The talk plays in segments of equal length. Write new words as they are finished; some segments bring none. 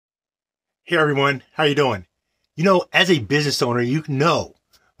Hey everyone, how you doing? As a business owner, you know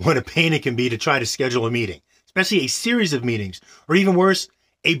what a pain it can be to try to schedule a meeting, especially a series of meetings, or even worse,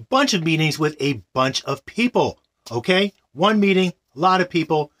 a bunch of meetings with a bunch of people. Okay? One meeting, a lot of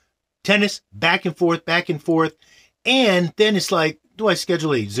people, tennis, back and forth. And then it's like, do I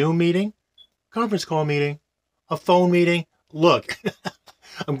schedule a Zoom meeting, conference call meeting, a phone meeting? Look,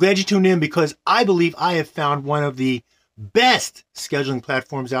 I'm glad you tuned in because I believe I have found one of the best scheduling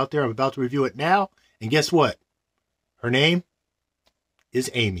platforms out there. I'm about to review it now. And guess what? Her name is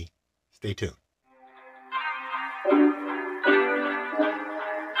Amy. Stay tuned.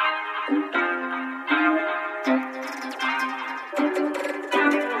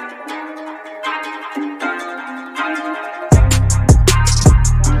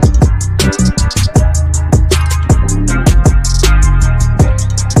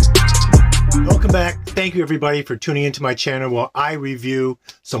 Welcome back. Thank you everybody for tuning into my channel while I review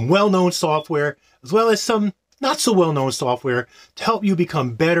some well-known software as well as some not so well-known software to help you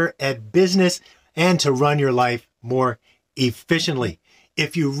become better at business and to run your life more efficiently.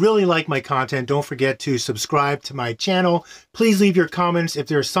 If you really like my content, don't forget to subscribe to my channel. Please leave your comments. If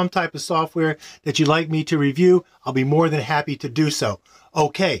there's some type of software that you'd like me to review, I'll be more than happy to do so.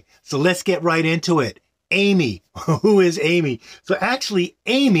 Okay, so let's get right into it. Amy. Who is Amy? So actually,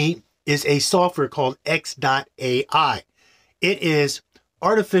 Amy is a software called X.AI. It is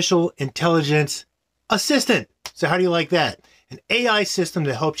artificial intelligence assistant. So how do you like that? An AI system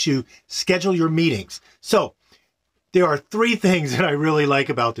that helps you schedule your meetings. So there are three things that I really like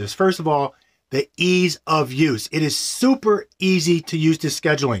about this. First of all, the ease of use. It is super easy to use this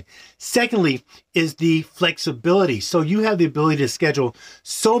scheduling. Secondly, is the flexibility. So you have the ability to schedule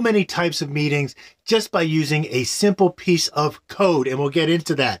so many types of meetings just by using a simple piece of code, and we'll get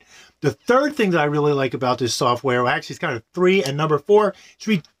into that. The third thing that I really like about this software, well, actually it's kind of three, and number four, it's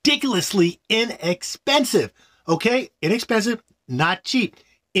ridiculously inexpensive. Okay, inexpensive, not cheap.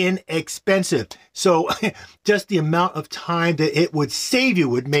 Inexpensive. So just the amount of time that it would save you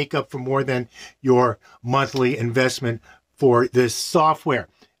would make up for more than your monthly investment for this software.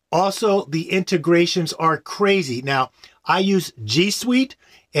 Also, the integrations are crazy. Now, I use G Suite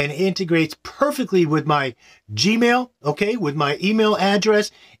and it integrates perfectly with my Gmail, okay, with my email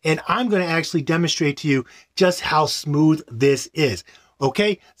address. And I'm going to actually demonstrate to you just how smooth this is.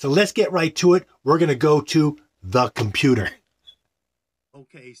 Okay, so let's get right to it. We're going to go to the computer.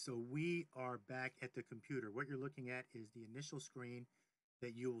 Okay, so we are back at the computer. What you're looking at is the initial screen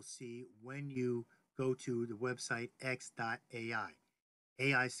that you will see when you go to the website X.AI.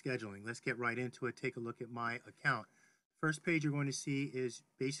 AI scheduling. Let's get right into it. Take a look at my account. First page you're going to see is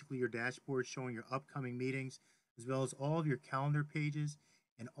basically your dashboard showing your upcoming meetings, as well as all of your calendar pages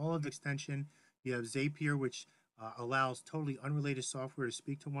and all of the extension. You have Zapier, which allows totally unrelated software to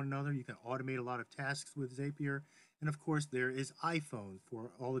speak to one another. You can automate a lot of tasks with Zapier. And of course, there is iPhone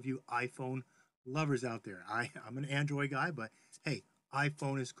for all of you iPhone lovers out there. I'm an Android guy, but hey,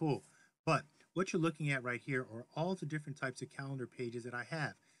 iPhone is cool. But what you're looking at right here are all the different types of calendar pages that I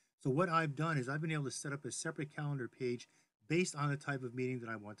have. So what I've done is I've been able to set up a separate calendar page based on the type of meeting that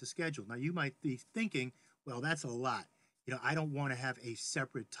I want to schedule. Now, you might be thinking, well, that's a lot. I don't want to have a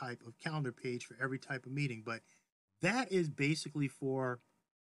separate type of calendar page for every type of meeting, but that is basically for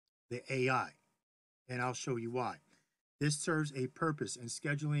the AI, and I'll show you why. This serves a purpose, and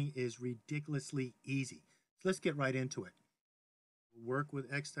scheduling is ridiculously easy. So let's get right into it. Work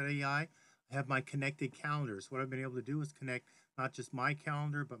with X.AI. I have my connected calendars. What I've been able to do is connect not just my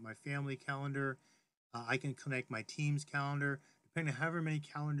calendar, but my family calendar. I can connect my team's calendar. Depending on however many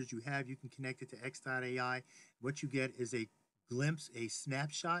calendars you have, you can connect it to X.AI. What you get is a glimpse, a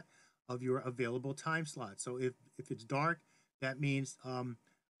snapshot of your available time slot. So if it's dark, that means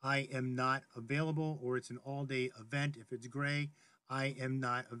I am not available, or it's an all-day event. If it's gray, I am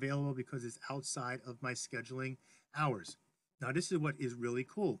not available because it's outside of my scheduling hours. Now, this is what is really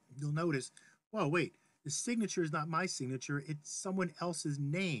cool. You'll notice, well, wait, the signature is not my signature. It's someone else's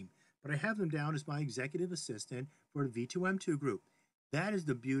name, but I have them down as my executive assistant for the V2M2 group. That is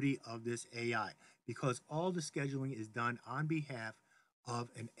the beauty of this AI, because all the scheduling is done on behalf of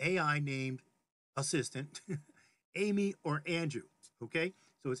an AI named assistant, Amy or Andrew, okay?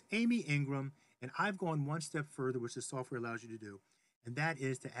 So it's Amy Ingram, and I've gone one step further, which the software allows you to do, and that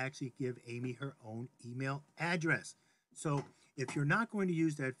is to actually give Amy her own email address. So if you're not going to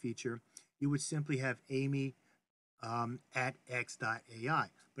use that feature, you would simply have Amy at X.AI.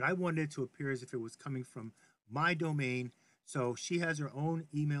 But I wanted it to appear as if it was coming from my domain. So she has her own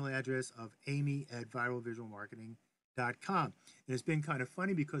email address of Amy at viralvisualmarketing.com. And it's been kind of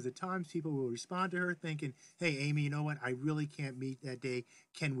funny because at times people will respond to her thinking, hey, Amy, you know what? I really can't meet that day.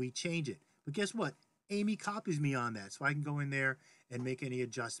 Can we change it? But guess what? Amy copies me on that, so I can go in there and make any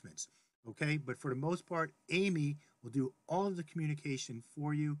adjustments. Okay, but for the most part, Amy will do all of the communication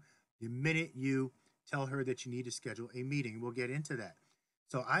for you the minute you tell her that you need to schedule a meeting. We'll get into that.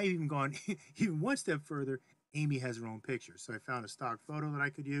 So I even gone even one step further. Amy has her own picture. So I found a stock photo that I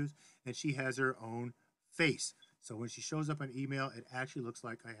could use, and she has her own face. So when she shows up on email, it actually looks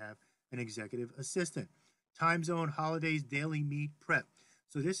like I have an executive assistant. Time zone, holidays, daily meet prep.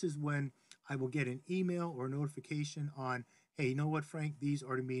 So this is when I will get an email or a notification on, hey, you know what, Frank? These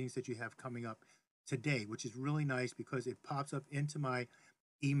are the meetings that you have coming up today, which is really nice because it pops up into my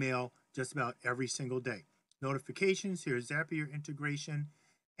email just about every single day. Notifications, here's Zapier integration,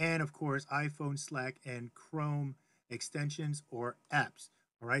 and of course, iPhone, Slack, and Chrome extensions or apps.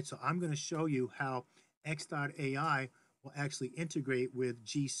 All right, so I'm going to show you how X.AI will actually integrate with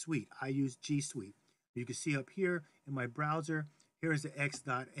G Suite. I use G Suite. You can see up here in my browser, here's the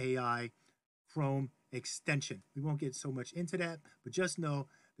X.AI Chrome extension. We won't get so much into that, but just know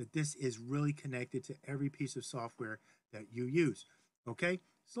that this is really connected to every piece of software that you use. Okay,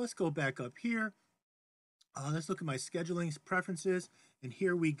 so let's go back up here. Let's look at my scheduling preferences, and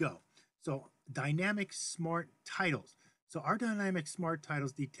here we go. So dynamic smart titles. So our dynamic smart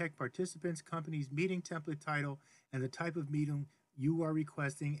titles detect participants, companies, meeting template title, and the type of meeting you are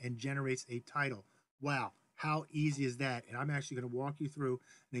requesting and generates a title. Wow, how easy is that? And I'm actually going to walk you through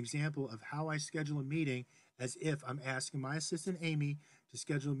an example of how I schedule a meeting as if I'm asking my assistant Amy to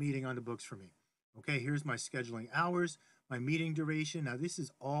schedule a meeting on the books for me. Okay, here's my scheduling hours, my meeting duration. Now this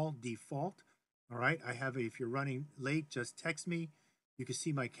is all default. All right, I have if you're running late, just text me. You can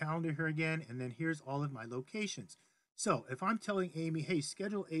see my calendar here again, and then here's all of my locations. So if I'm telling Amy, hey,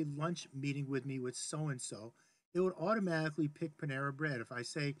 schedule a lunch meeting with me with so-and-so, it would automatically pick Panera Bread. If I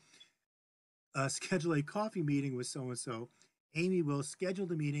say, schedule a coffee meeting with so-and-so, Amy will schedule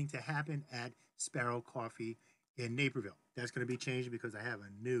the meeting to happen at Sparrow Coffee in Naperville. That's going to be changed because I have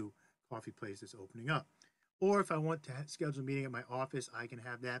a new coffee place that's opening up. Or if I want to schedule a meeting at my office, I can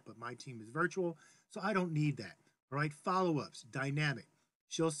have that, but my team is virtual, so I don't need that. All right, follow-ups, dynamic.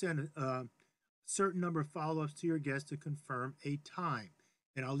 She'll send a certain number of follow-ups to your guests to confirm a time.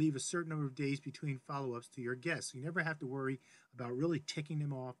 And I'll leave a certain number of days between follow-ups to your guests. So you never have to worry about really ticking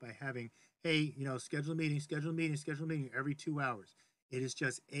them off by having, hey, schedule a meeting, schedule a meeting, schedule a meeting every 2 hours. It is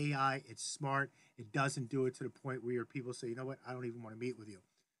just AI. It's smart. It doesn't do it to the point where your people say, you know what, I don't even want to meet with you.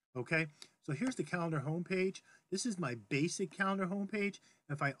 Okay, so here's the calendar homepage. This is my basic calendar homepage.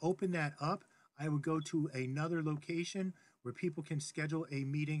 If I open that up, I would go to another location where people can schedule a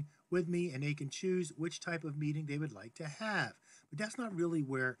meeting with me and they can choose which type of meeting they would like to have. But that's not really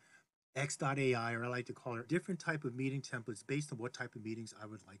where X.AI, or I like to call it, different type of meeting templates based on what type of meetings I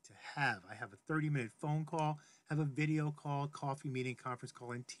would like to have. I have a 30-minute phone call, have a video call, coffee meeting, conference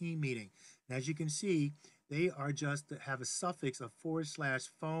call, and team meeting. And as you can see, they are just have a suffix of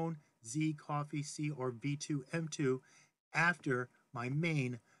 /phone, Z, coffee, C, or V2M2 after my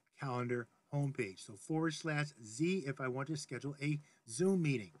main calendar homepage. So /Z if I want to schedule a Zoom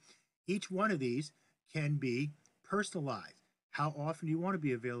meeting. Each one of these can be personalized. How often do you want to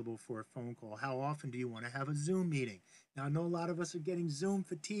be available for a phone call? How often do you want to have a Zoom meeting? Now, I know a lot of us are getting Zoom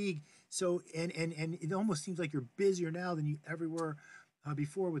fatigue. So, and it almost seems like you're busier now than you ever were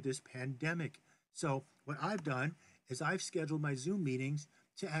before with this pandemic. So what I've done is I've scheduled my Zoom meetings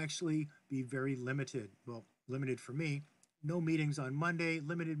to actually be very limited. Well, limited for me. No meetings on Monday,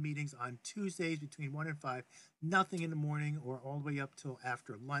 limited meetings on Tuesdays between 1 and 5, nothing in the morning or all the way up till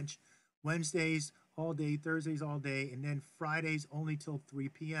after lunch. Wednesdays all day, Thursdays all day, and then Fridays only till 3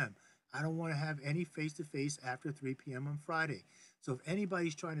 p.m. I don't want to have any face-to-face after 3 p.m. on Friday. So if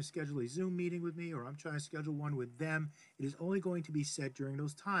anybody's trying to schedule a Zoom meeting with me or I'm trying to schedule one with them, it is only going to be set during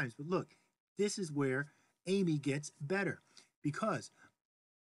those times. But look, this is where Amy gets better because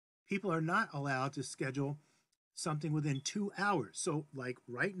people are not allowed to schedule something within 2 hours. So like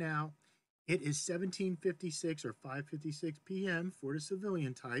right now, it is 17:56 or 5:56 p.m. for the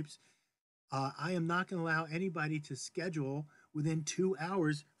civilian types. I am not going to allow anybody to schedule within 2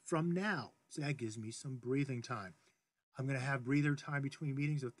 hours from now. So that gives me some breathing time. I'm going to have breather time between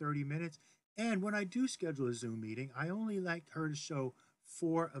meetings of 30 minutes. And when I do schedule a Zoom meeting, I only like her to show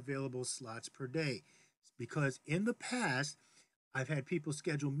 4 available slots per day. Because in the past, I've had people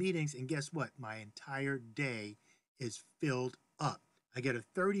schedule meetings, and guess what? My entire day is filled up. I get a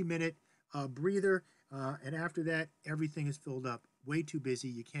 30-minute breather, and after that, everything is filled up. Way too busy.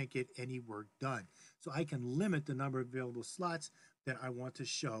 You can't get any work done. So I can limit the number of available slots that I want to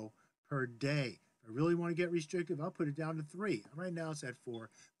show per day. If I really want to get restrictive, I'll put it down to 3. Right now it's at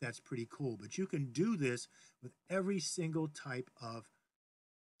 4. That's pretty cool. But you can do this with every single type of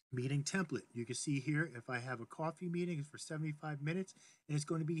meeting template. You can see here, if I have a coffee meeting, it's for 75 minutes, and it's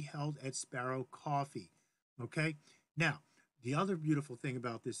going to be held at Sparrow Coffee. Okay. Now, the other beautiful thing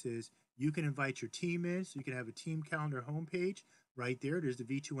about this is you can invite your team in, so you can have a team calendar homepage right there. There's the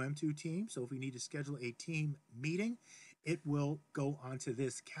V2M2 team. So if we need to schedule a team meeting, it will go onto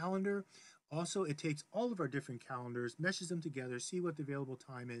this calendar. Also, it takes all of our different calendars, meshes them together, see what the available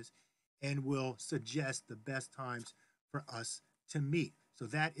time is, and will suggest the best times for us to meet. So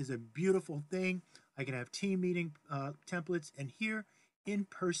that is a beautiful thing. I can have team meeting templates, and here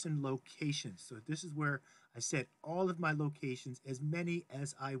in-person locations. So this is where I set all of my locations, as many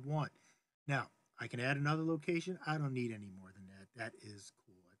as I want. Now, I can add another location. I don't need any more than that. That is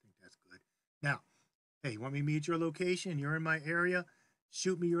cool. I think that's good. Now, hey, you want me to meet your location? You're in my area.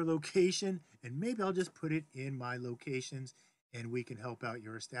 Shoot me your location, and maybe I'll just put it in my locations, and we can help out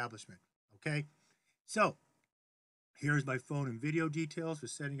your establishment. Okay? So, here's my phone and video details for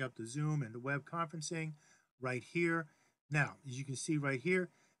setting up the Zoom and the web conferencing right here. Now, as you can see right here,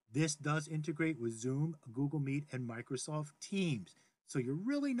 this does integrate with Zoom, Google Meet, and Microsoft Teams. So you're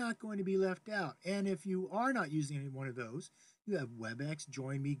really not going to be left out. And if you are not using any one of those, you have WebEx,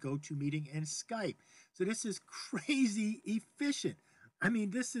 Join Me, GoToMeeting, and Skype. So this is crazy efficient. I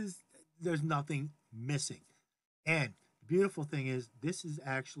mean, there's nothing missing. And the beautiful thing is, this is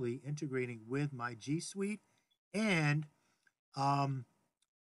actually integrating with my G Suite and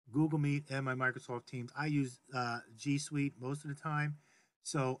Google Meet and my Microsoft Teams. I use G Suite most of the time.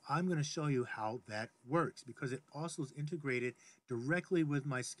 So I'm going to show you how that works, because it also is integrated directly with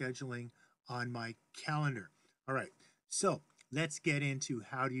my scheduling on my calendar. All right, so let's get into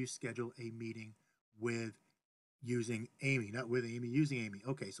how do you schedule a meeting with using Amy, not with Amy, using Amy.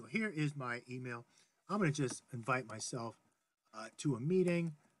 Okay, so here is my email. I'm going to just invite myself to a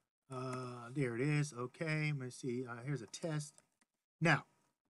meeting. There it is. Okay, I'm going to see. Here's a test. Now,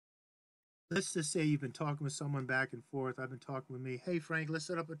 let's just say you've been talking with someone back and forth. I've been talking with me. Hey, Frank, let's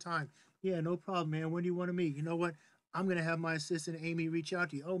set up a time. Yeah, no problem, man. When do you want to meet? You know what? I'm going to have my assistant, Amy, reach out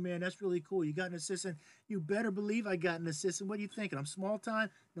to you. Oh, man, that's really cool. You got an assistant? You better believe I got an assistant. What are you thinking? I'm small time?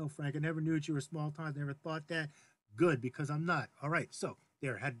 No, Frank, I never knew that you were small time. Never thought that. Good, because I'm not. All right, so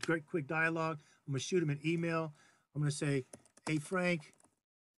there, had great quick dialogue. I'm going to shoot him an email. I'm going to say, hey, Frank,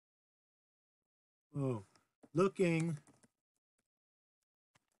 oh, looking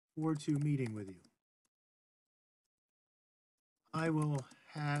forward to meeting with you. I will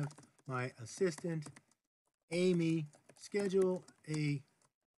have my assistant, Amy, schedule a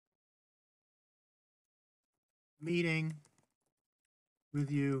meeting with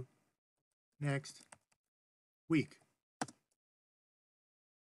you next week.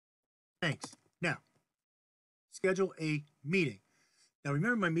 Thanks. Now, schedule a meeting. Now,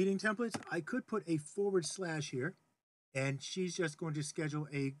 remember my meeting templates? I could put a / here, and she's just going to schedule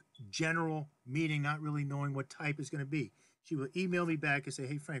a general meeting, not really knowing what type it's going to be. She will email me back and say,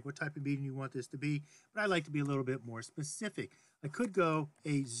 hey, Frank, what type of meeting do you want this to be? But I like to be a little bit more specific. I could go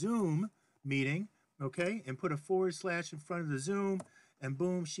a Zoom meeting, okay, and put a / in front of the Zoom, and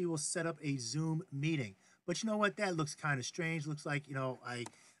boom, she will set up a Zoom meeting. But you know what? That looks kind of strange. Looks like, you know, I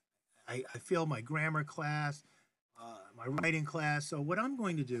failed my grammar class, my writing class. So what I'm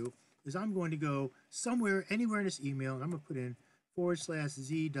going to do is I'm going to go somewhere, anywhere in this email, and I'm going to put in /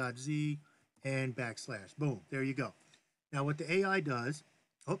 z.z and / boom, there you go. Now what the AI does,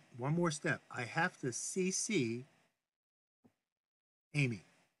 oh, one more step. I have to CC Amy.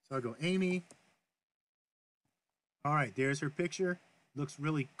 So I go, Amy. All right, there's her picture. Looks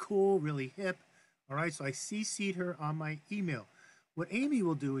really cool, really hip. All right, so I CC'd her on my email. What Amy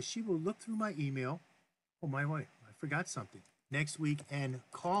will do is she will look through my email. Oh, my way, I forgot something. Next week, and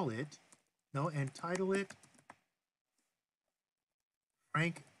call it, no, and title it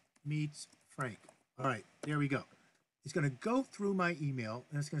Frank Meets Frank. All right, there we go. It's going to go through my email,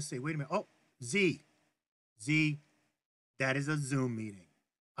 and it's going to say, wait a minute. Oh, Z, that is a Zoom meeting.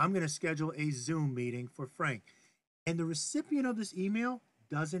 I'm going to schedule a Zoom meeting for Frank. And the recipient of this email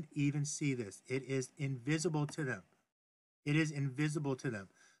doesn't even see this. It is invisible to them. It is invisible to them.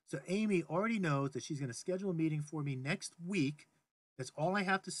 So Amy already knows that she's going to schedule a meeting for me next week. That's all I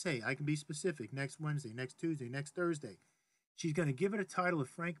have to say. I can be specific. Next Wednesday, next Tuesday, next Thursday. She's going to give it a title of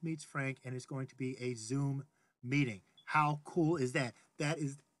Frank Meets Frank, and it's going to be a Zoom meeting. How cool is that? That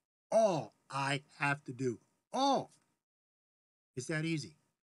is all I have to do. All. It's that easy.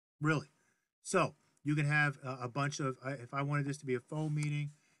 Really. So you can have a bunch of, if I wanted this to be a phone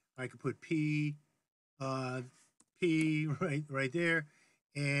meeting, I could put P right there,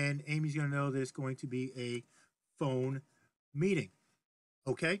 and Amy's going to know that it's going to be a phone meeting.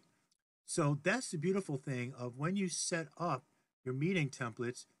 Okay, so that's the beautiful thing of when you set up your meeting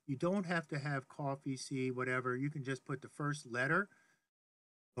templates, you don't have to have coffee, C, whatever. You can just put the first letter,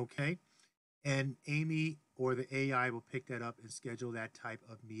 okay? And Amy or the AI will pick that up and schedule that type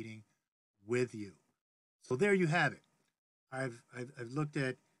of meeting with you. So there you have it. I've looked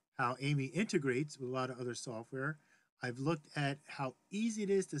at how Amy integrates with a lot of other software. I've looked at how easy it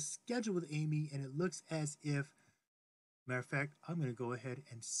is to schedule with Amy, and it looks as if, matter of fact, I'm going to go ahead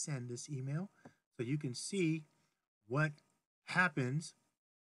and send this email so you can see what happens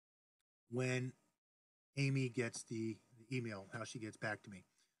when Amy gets the email, how she gets back to me.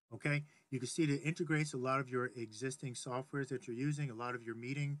 Okay, you can see that it integrates a lot of your existing softwares that you're using, a lot of your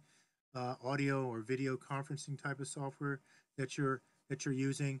meeting audio or video conferencing type of software that you're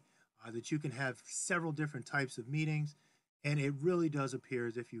using, that you can have several different types of meetings, and it really does appear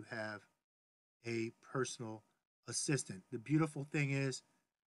as if you have a personal assistant. The beautiful thing is,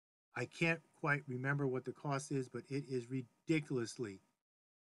 I can't quite remember what the cost is, but it is ridiculously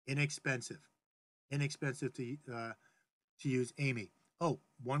inexpensive to use Amy. Oh,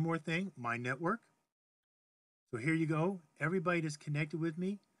 one more thing, my network. So here you go. Everybody that's connected with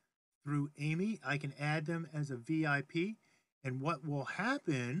me through Amy, I can add them as a VIP. And what will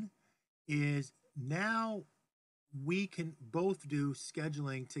happen is now we can both do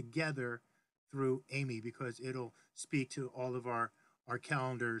scheduling together through Amy, because it'll speak to all of our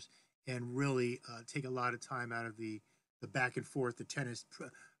calendars and really take a lot of time out of the back and forth, the tennis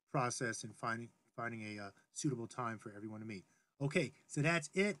process, and finding a suitable time for everyone to meet. Okay, so that's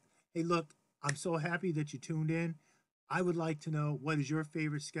it. Hey, look, I'm so happy that you tuned in. I would like to know, what is your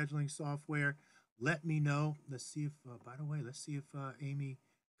favorite scheduling software? Let me know. Let's see if, by the way, let's see if Amy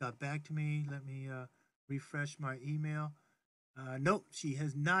got back to me. Let me refresh my email. Nope, she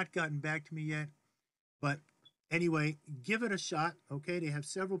has not gotten back to me yet. But anyway, give it a shot. Okay, they have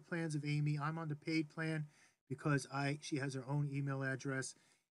several plans of Amy. I'm on the paid plan because she has her own email address,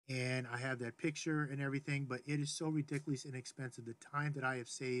 and I have that picture and everything. But it is so ridiculous inexpensive. The time that I have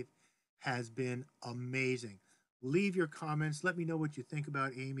saved has been amazing. Leave your comments. Let me know what you think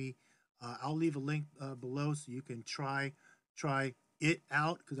about Amy. I'll leave a link below so you can try it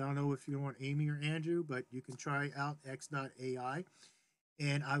out, because I don't know if you want Amy or Andrew, but you can try out X.AI.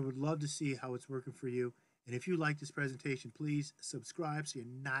 And I would love to see how it's working for you. And if you like this presentation, please subscribe so you're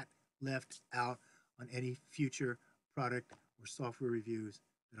not left out on any future product or software reviews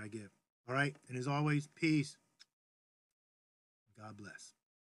that I give. All right. And as always, peace. God bless.